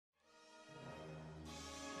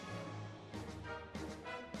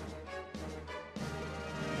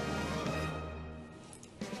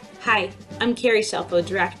Hi, I'm Carrie Shelfo,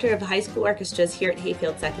 Director of High School Orchestras here at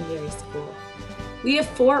Hayfield Secondary School. We have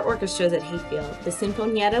 4 orchestras at Hayfield: the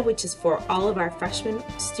Sinfonietta, which is for all of our freshman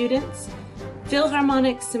students,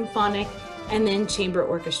 Philharmonic, Symphonic, and then Chamber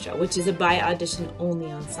Orchestra, which is a by-audition only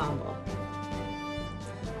ensemble.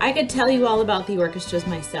 I could tell you all about the orchestras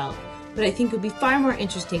myself, but I think it would be far more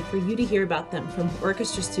interesting for you to hear about them from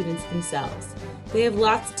orchestra students themselves. They have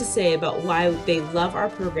lots to say about why they love our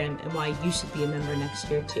program and why you should be a member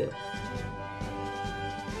next year too.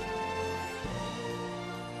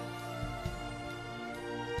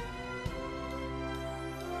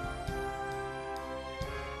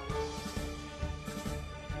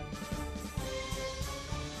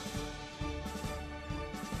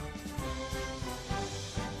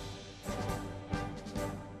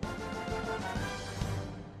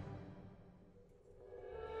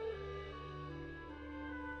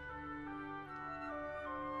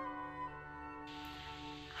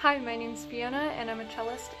 Hi, my name's Fiona and I'm a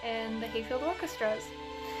cellist in the Hayfield Orchestras.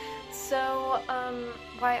 So,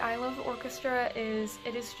 why I love orchestra is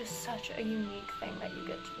it is just such a unique thing that you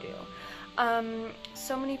get to do.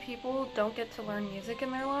 So many people don't get to learn music in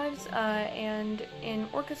their lives, and in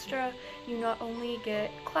orchestra you not only get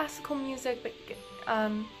classical music, but you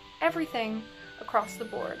get everything across the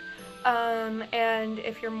board. And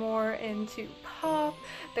if you're more into pop,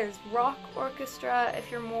 there's rock orchestra. If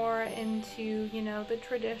you're more into, the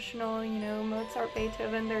traditional, Mozart,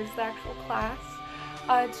 Beethoven, there's the actual class.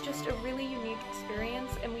 It's just a really unique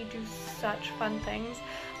experience, and we do such fun things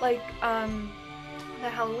like the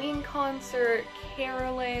Halloween concert,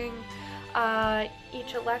 caroling,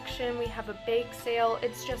 each election we have a bake sale.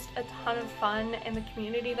 It's just a ton of fun, and the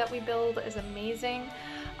community that we build is amazing.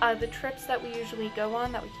 The trips that we usually go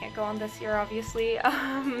on, that we can't go on this year obviously,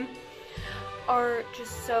 are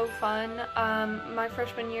just so fun. My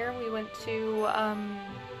freshman year we went to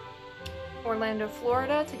Orlando,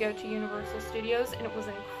 Florida to go to Universal Studios, and it was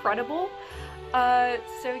incredible.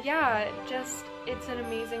 So yeah, it's an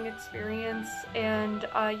amazing experience, and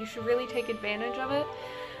you should really take advantage of it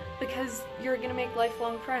because you're gonna make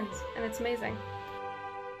lifelong friends, and it's amazing.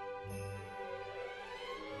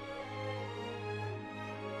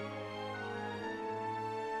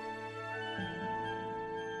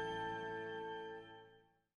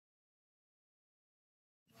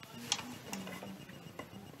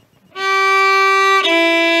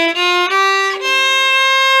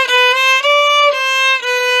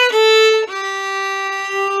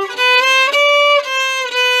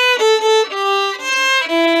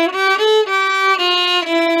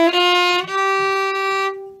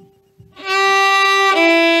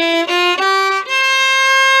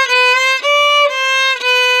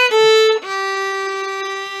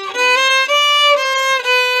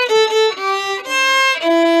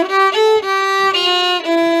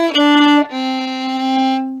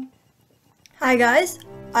 Hi guys,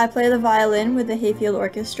 I play the violin with the Hayfield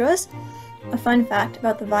Orchestras. A fun fact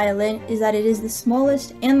about the violin is that it is the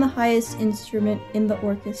smallest and the highest instrument in the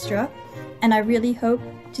orchestra, and I really hope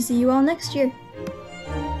to see you all next year.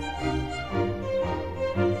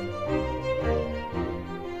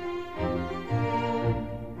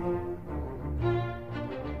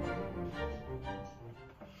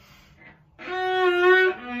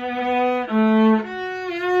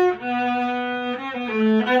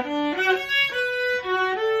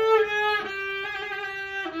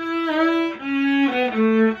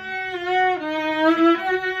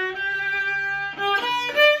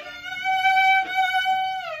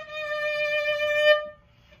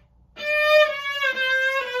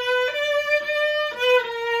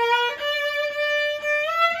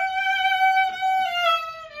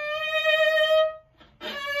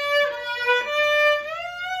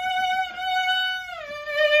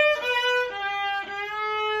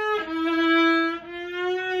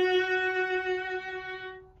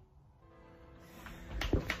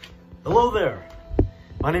 Hello there,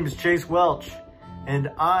 my name is Chase Welch,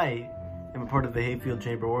 and I am a part of the Hayfield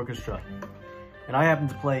Chamber Orchestra, and I happen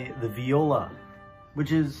to play the viola,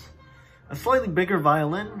 which is a slightly bigger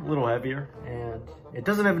violin, a little heavier, and it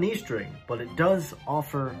doesn't have an E string, but it does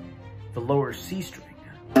offer the lower C string.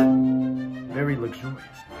 Very luxurious.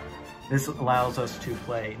 This allows us to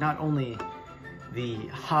play not only the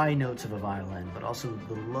high notes of a violin, but also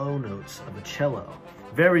the low notes of a cello.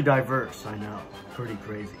 Very diverse, I know, pretty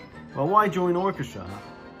crazy. Well, why join orchestra, huh?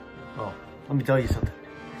 Well, let me tell you something.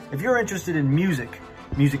 If you're interested in music,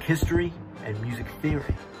 music history, and music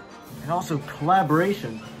theory, and also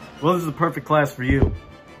collaboration, well, this is the perfect class for you.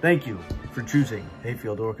 Thank you for choosing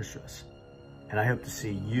Hayfield Orchestras, and I hope to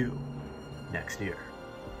see you next year.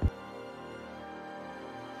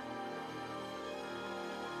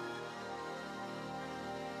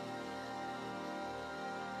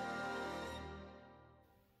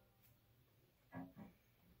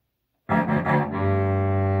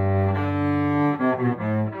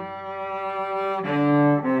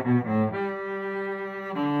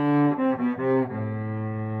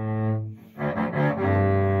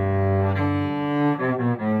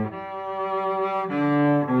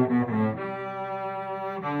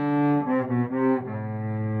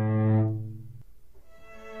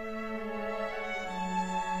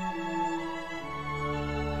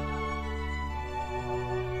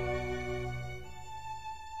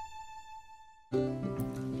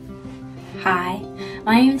 Hi,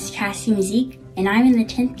 my name is Cassie Musique, and I'm in the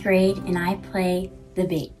 10th grade, and I play the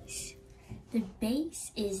bass. The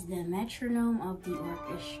bass is the metronome of the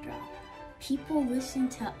orchestra. People listen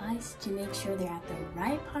to us to make sure they're at the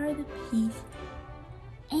right part of the piece,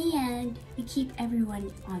 and we keep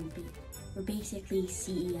everyone on beat. We're basically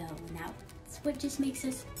CEO, and that's what just makes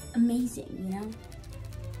us amazing, you know?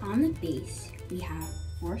 On the bass, we have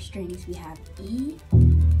 4 strings. We have E,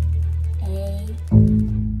 A,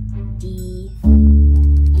 D,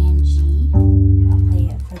 and G. I'll play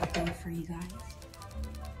it for the play for you guys.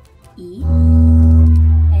 E,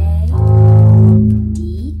 A,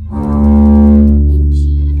 D, and G.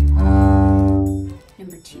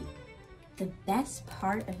 Number 2. The best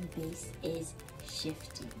part of the bass is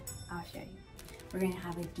shifting. I'll show you. We're gonna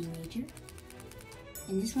have a D major.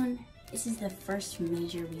 And this is the first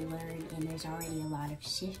major we learned, and there's already a lot of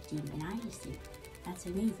shifting, and I just think that's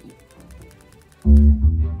amazing.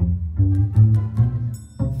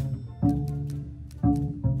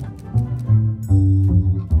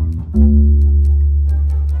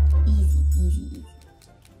 Easy.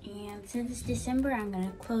 And since it's December, I'm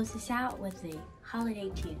gonna close this out with a holiday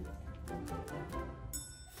tune.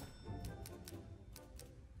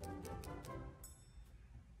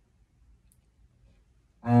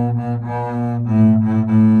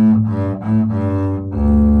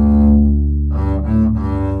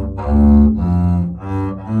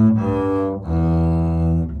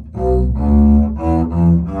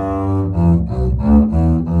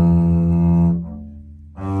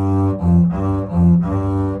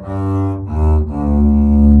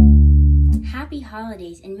 Happy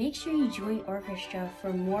holidays, and make sure you join orchestra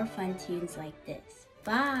for more fun tunes like this.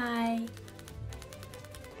 Bye!